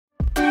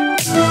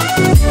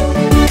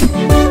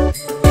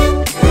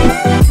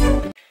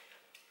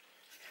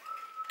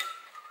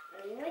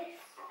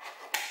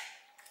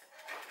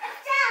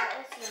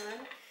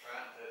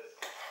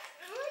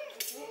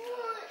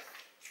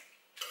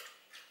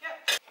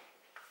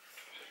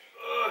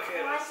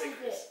whitey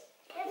bit.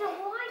 There's a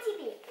whitey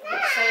bit.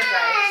 Say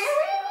Grace.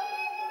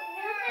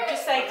 We'll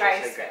just say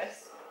Grace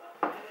first.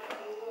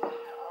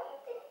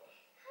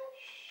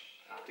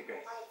 After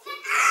Grace.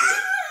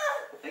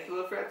 Thank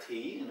you all for our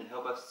tea and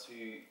help us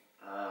to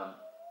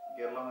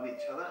get along with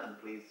each other, and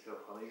please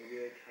help Holly be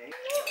okay.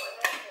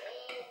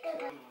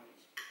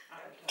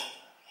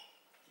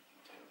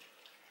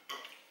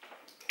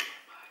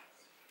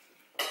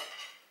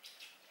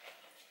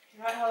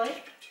 You right, Holly?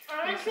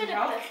 I should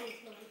have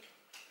person's one.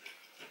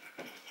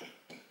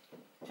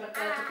 Do you want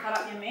Dad to cut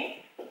up your meat?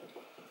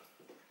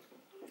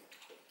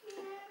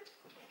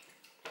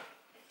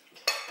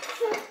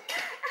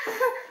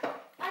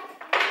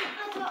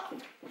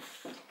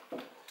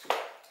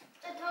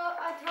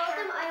 I told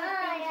them I was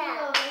thinking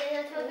of, and then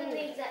I told them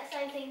the exact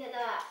same thing that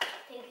they're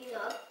thinking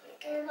of.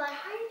 And they were like,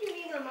 how did you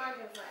read my mind?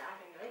 I was like, I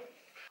don't know.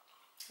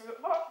 Is it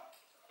hot?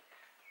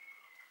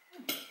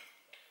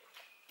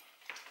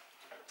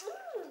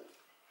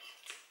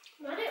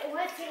 Not it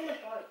always in the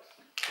boat.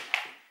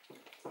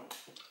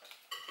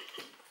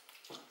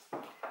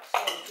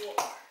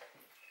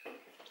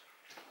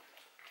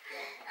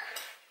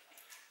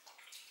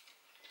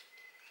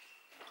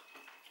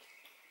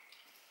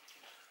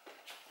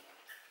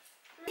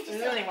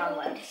 There's only one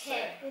left. So.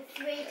 With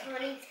 3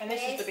 tiny And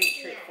this is the squares.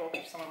 beetroot fork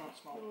if someone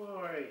wants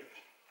more.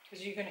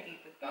 Because you're going to eat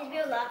with that Maybe one.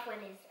 you'll laugh when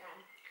it's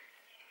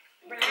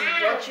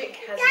Logic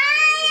has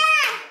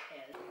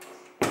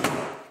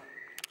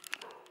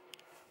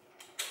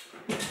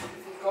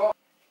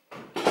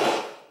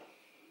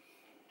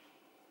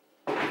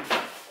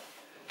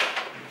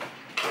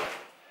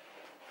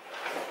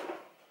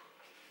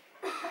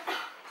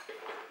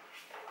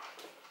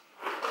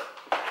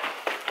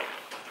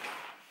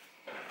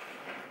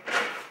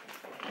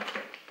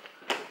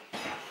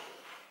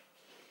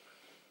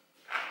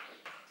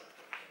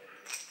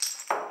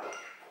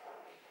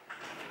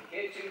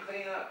Kitchen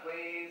clean up,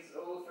 please.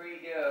 All 3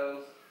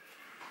 girls.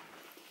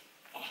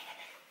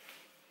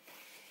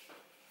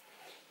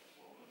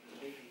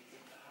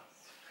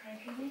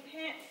 cranking your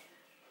pants.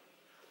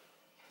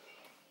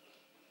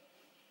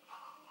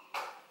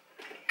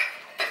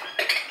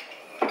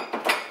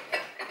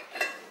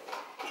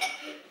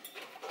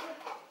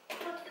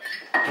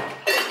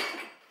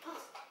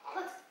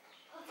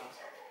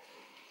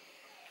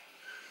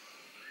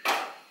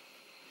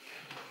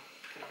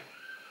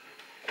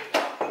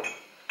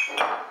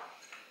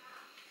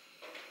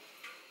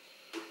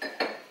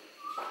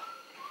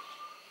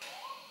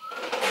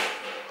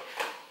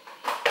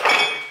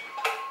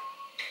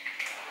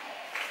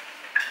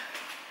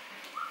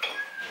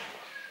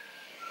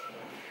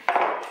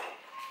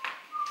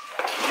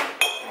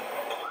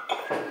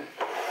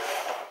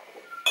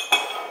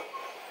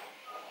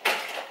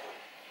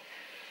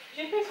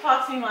 Could you please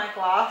pass me my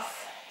glass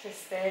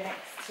just there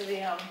next to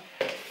the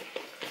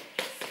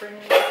spring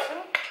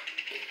water?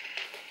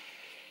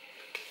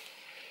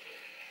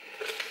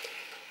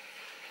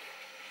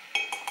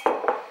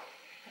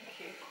 Thank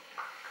you.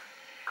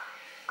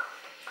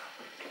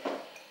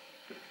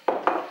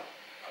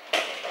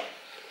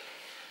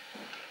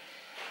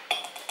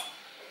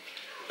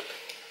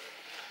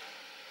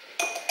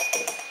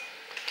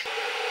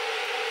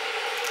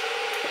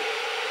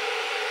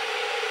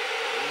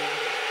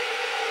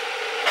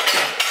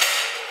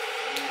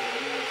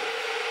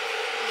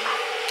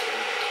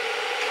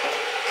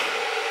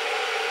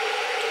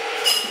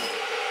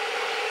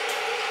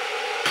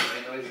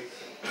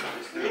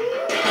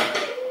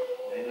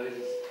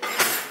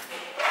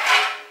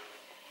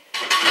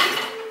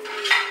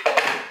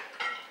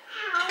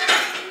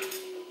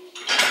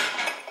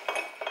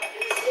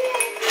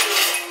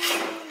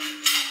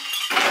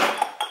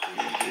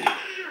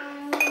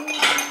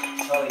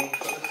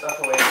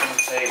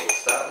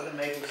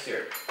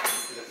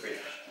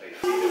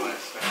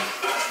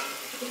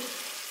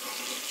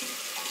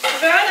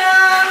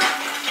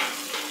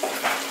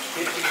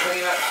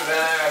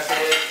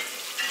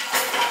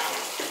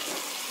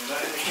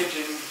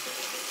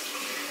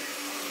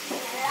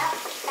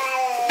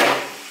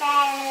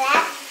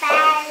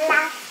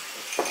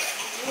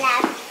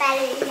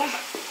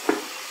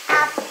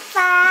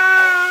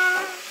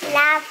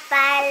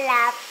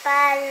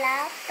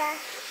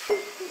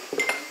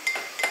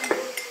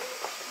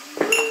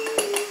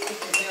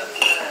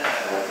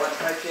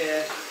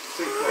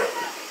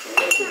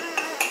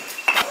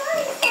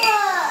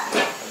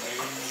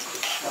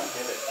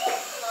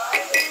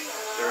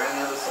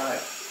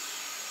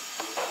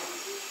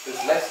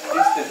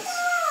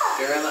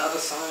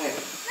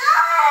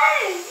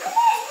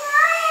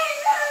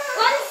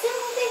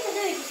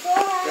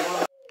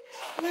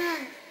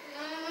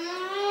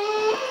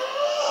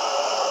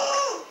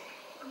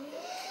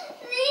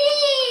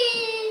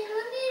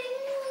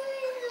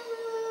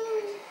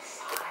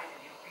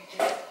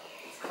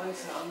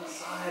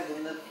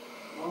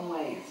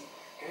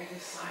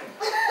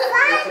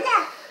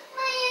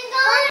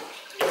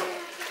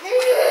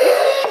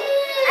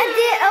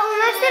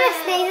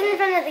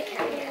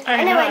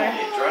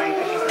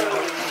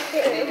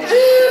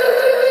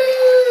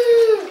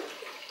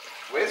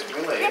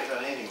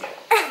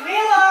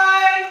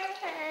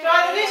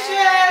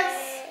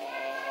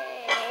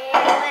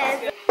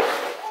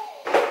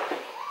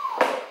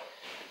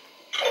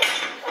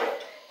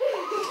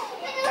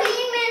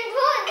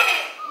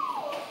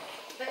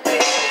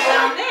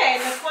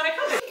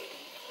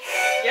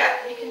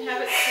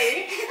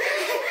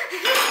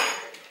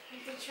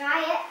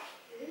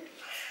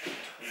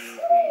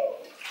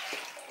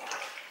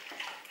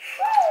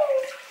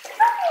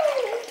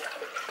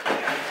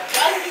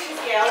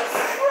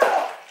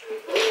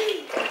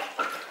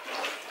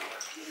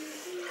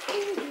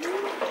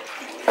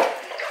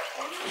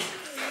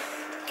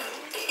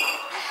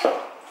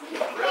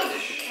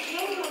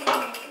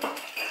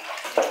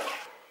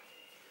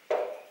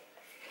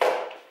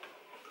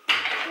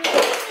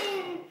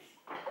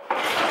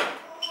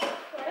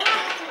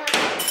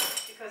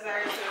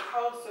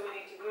 so we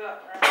need to go up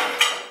around.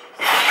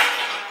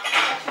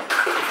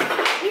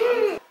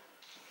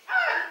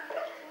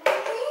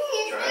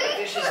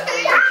 Dishes, Do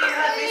you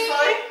have this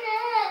one?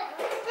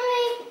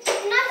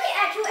 Not the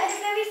actual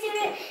elderberry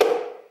syrup.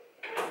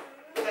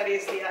 That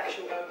is the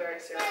actual elderberry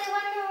No, syrup. the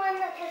one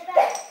that tastes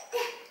bad.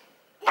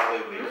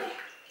 olive leaf.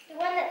 The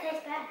one that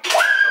tastes bad.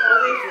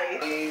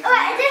 Olive leaf. Oh,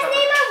 I just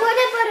need my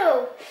water bottle.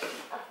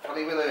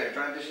 Honey Willow,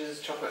 dry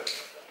dishes, chocolate.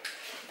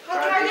 Oh,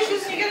 dry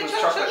dishes, you get a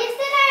equals chocolate.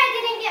 Yesterday I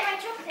didn't get my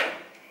chocolate.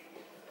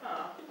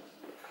 Oh.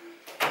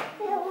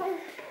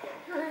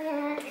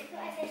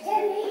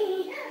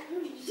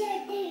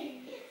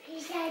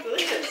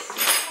 Delicious.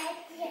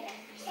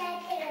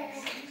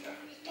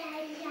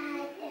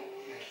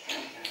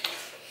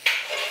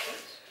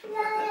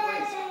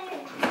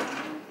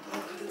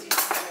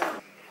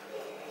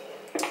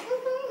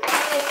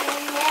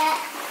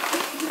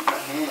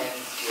 Hands,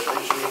 you're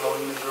literally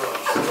holding the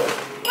drawers.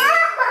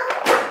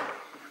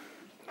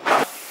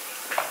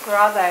 Where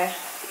are they?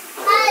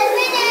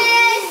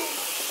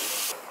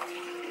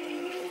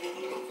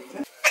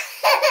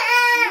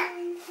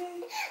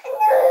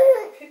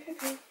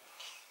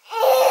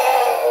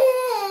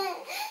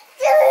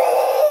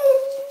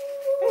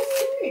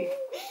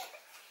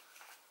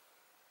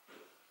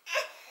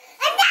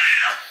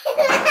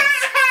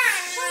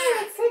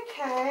 It's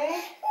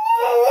okay.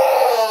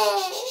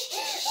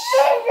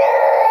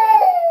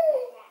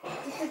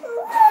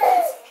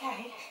 It's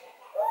okay.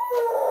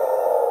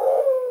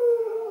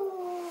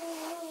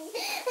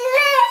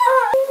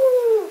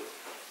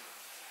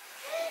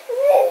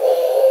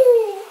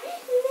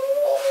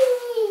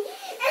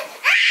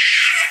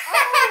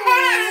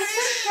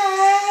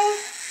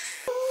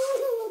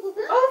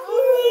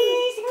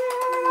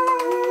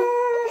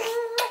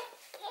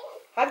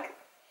 Hug.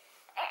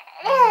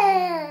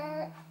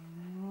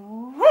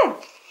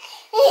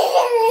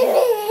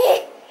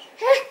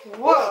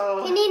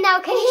 Whoa. Can you now,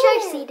 can you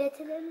show Cedar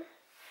to them?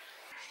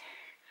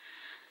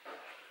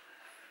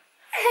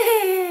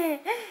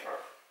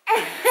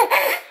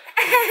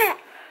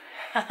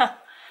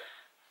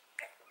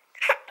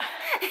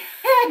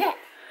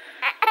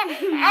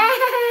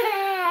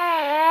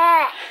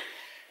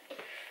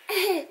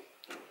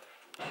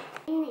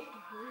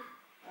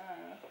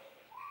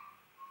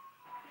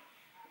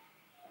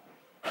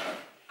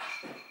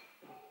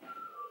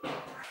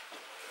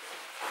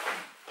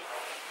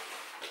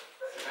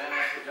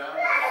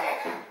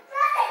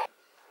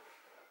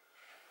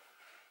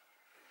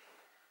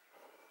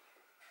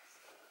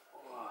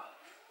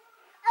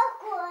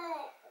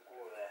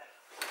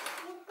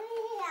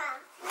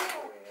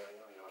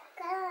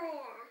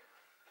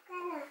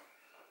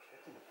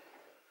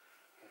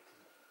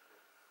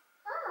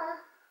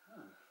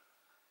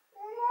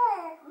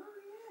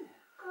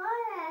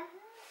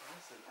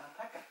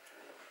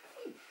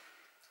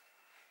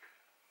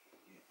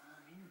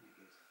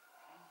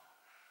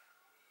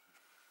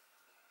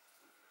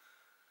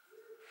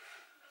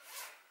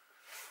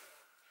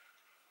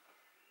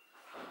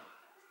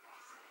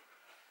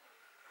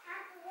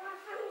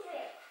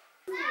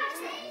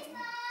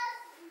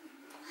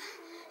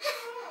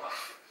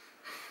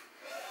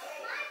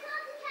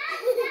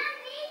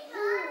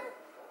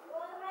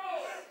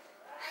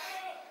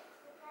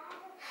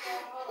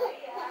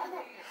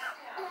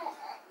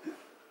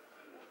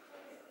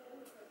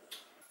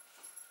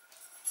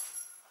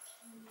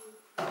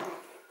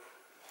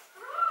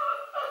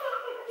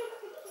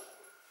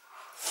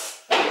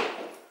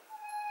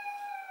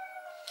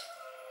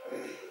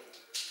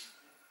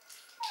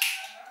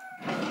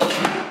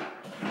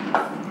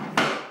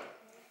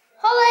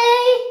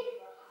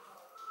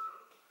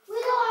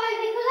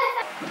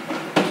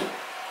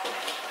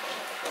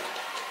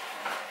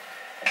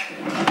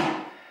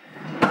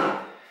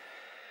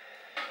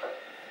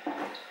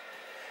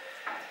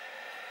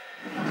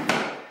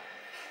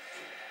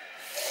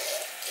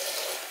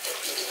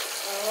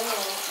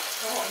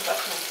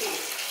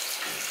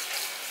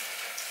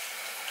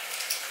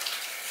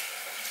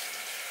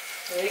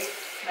 Luke,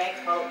 make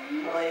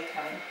Holly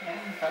come in here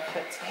and brush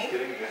her teeth.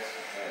 Getting this.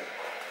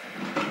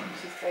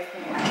 She's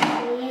taking it.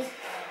 Please.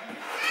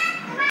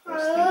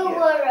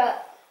 Water.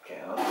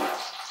 Okay,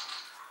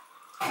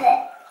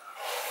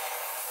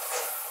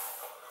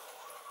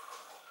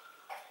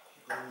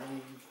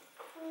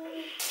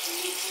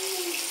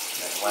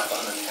 wipe it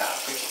on the towel.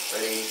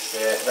 Ready,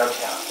 set, rub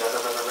towel. Rub,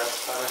 rub, rub, rub, rub,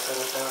 rub, rub, rub,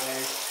 rub, rub,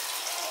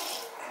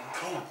 and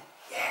clean.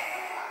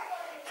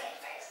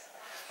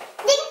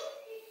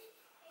 Be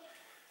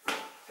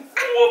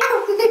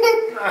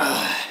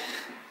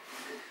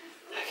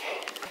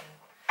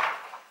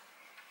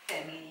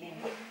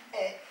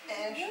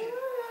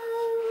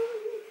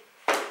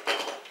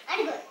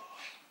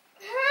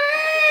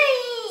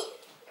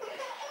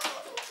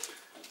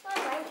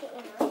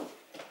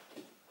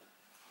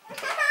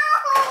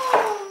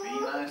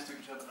nice to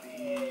each other,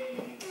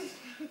 please.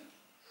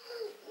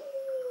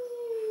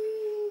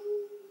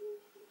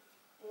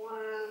 Wow.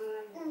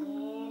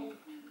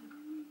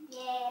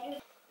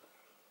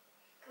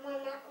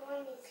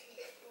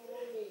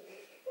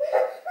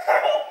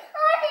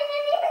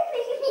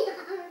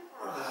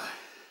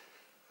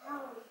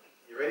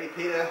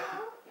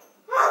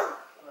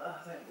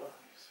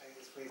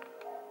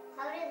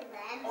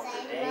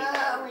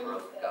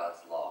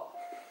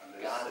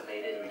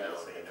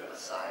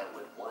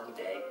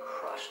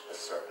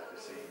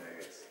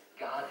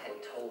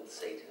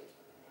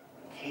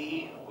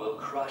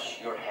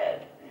 crush your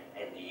head,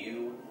 and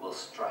you will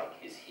strike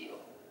his heel.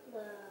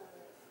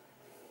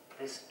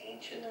 This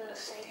ancient,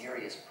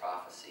 mysterious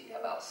prophecy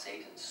about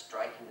Satan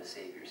striking the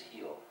Savior's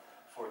heel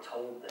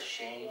foretold the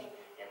shame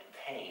and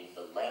pain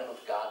the Lamb of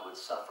God would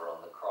suffer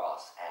on the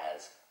cross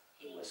as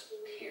he was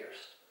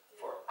pierced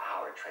for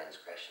our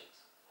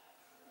transgressions.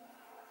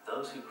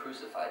 Those who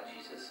crucified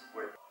Jesus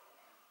were...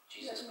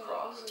 Jesus'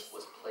 cross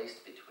was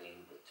placed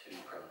between the two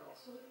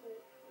criminals.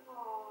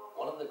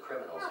 One of the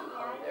criminals who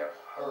hung there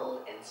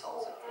hurled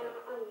insults at him.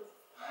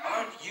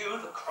 Aren't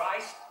you the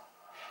Christ?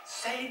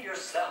 Save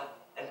yourself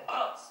and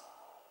us.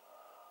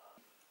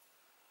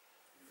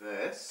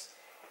 Verse.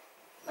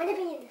 I want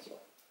to be in this one.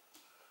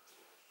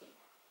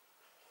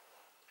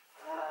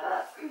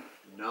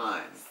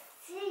 9.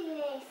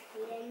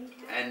 Seriously.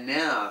 And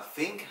now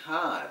think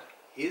hard.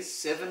 His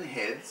 7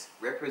 heads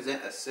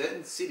represent a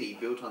certain city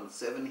built on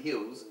 7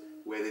 hills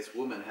where this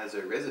woman has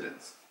her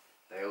residence.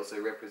 They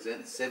also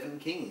represent 7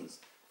 kings.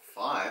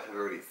 5 have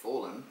already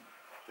fallen.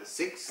 The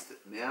 6th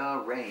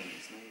now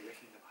reigns. Now you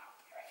reckon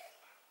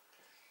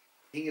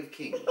the King of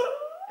Kings.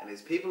 And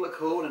his people are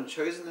called and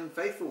chosen and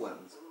faithful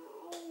ones.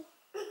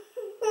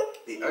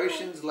 The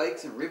oceans,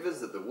 lakes and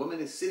rivers that the woman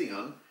is sitting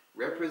on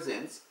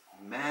represents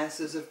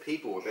masses of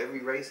people of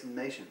every race and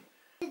nation.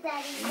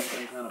 Daddy.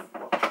 Some kind of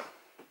box.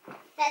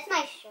 That's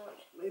my shirt.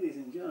 Ladies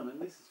and gentlemen,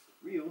 this is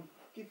for real.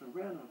 Give a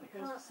round of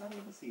applause for Sunny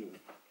the Seal.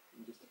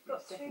 In just a few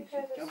seconds,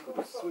 she'll jump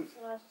with a swoop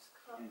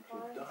and she'll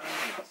dive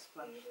with a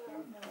splash through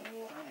and find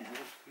your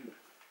poop.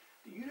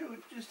 Do you know what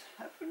just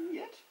happened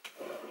yet?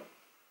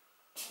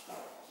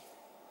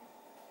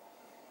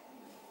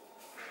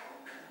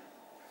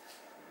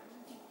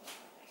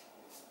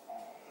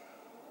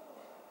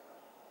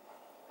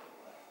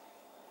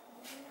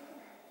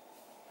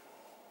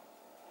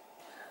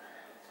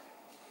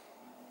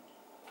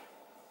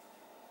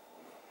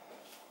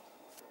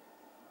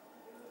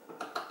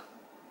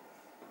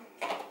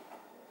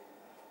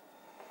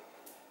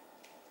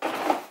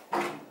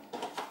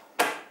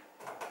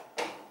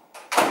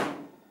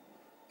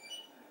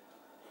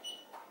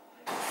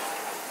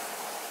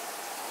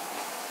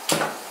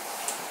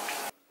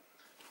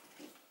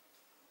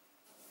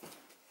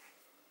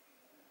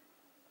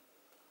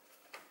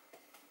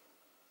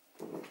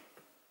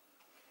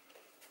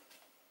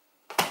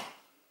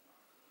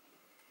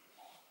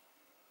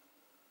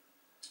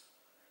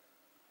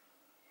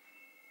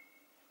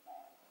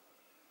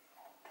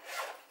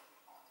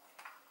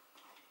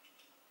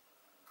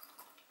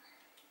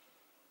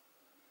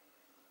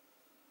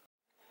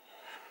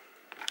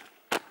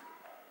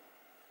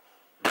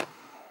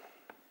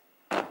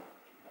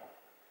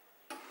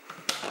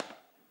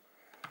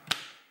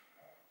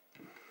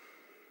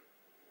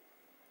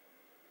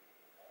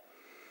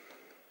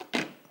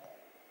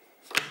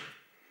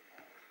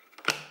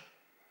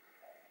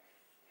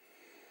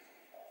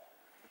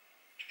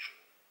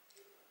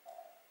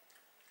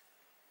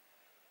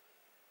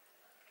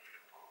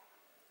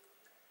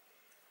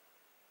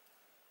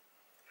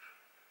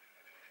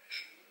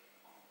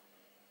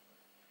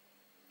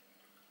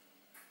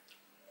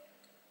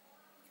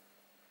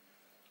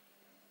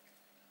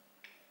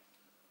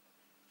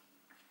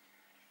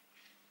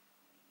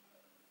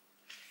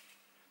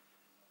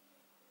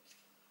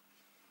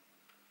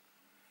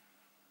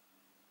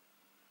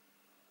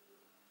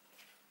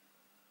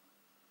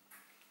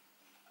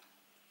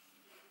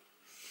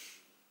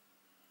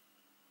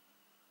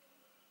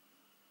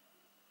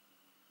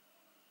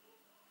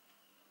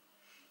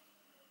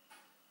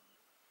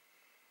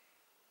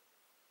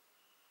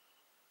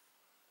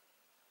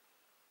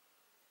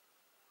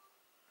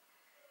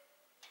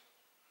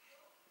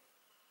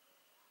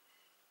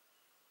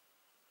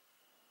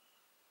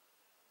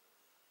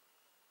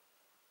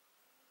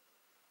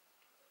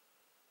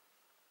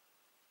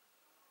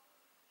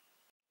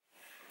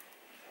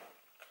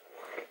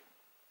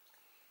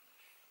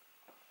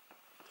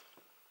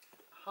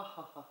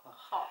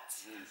 Hot.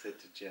 I said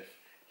to Jeff,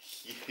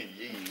 you do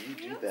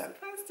You're that.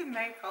 supposed to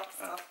make up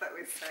stuff that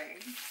we're saying.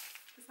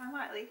 Because I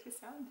might leave the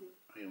sound in.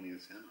 I only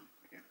leave the sound on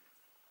again.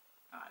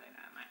 Oh, I don't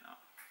know, I might not.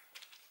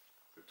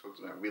 We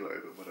talked about Willow,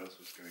 but what else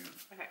was going on?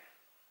 Okay.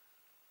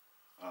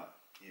 Ah,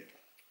 yeah.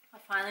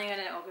 I'm finally going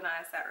to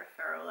organise that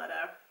referral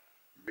letter.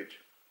 Which?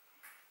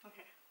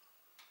 Okay.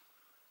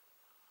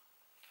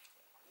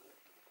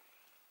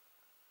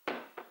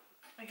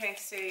 Okay,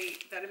 so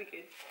that'll be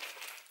good.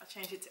 I'll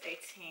change it to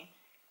 18.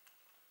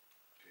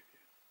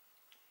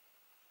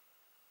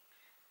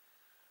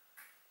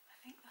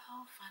 I think the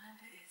whole fun of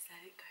it is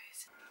that it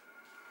goes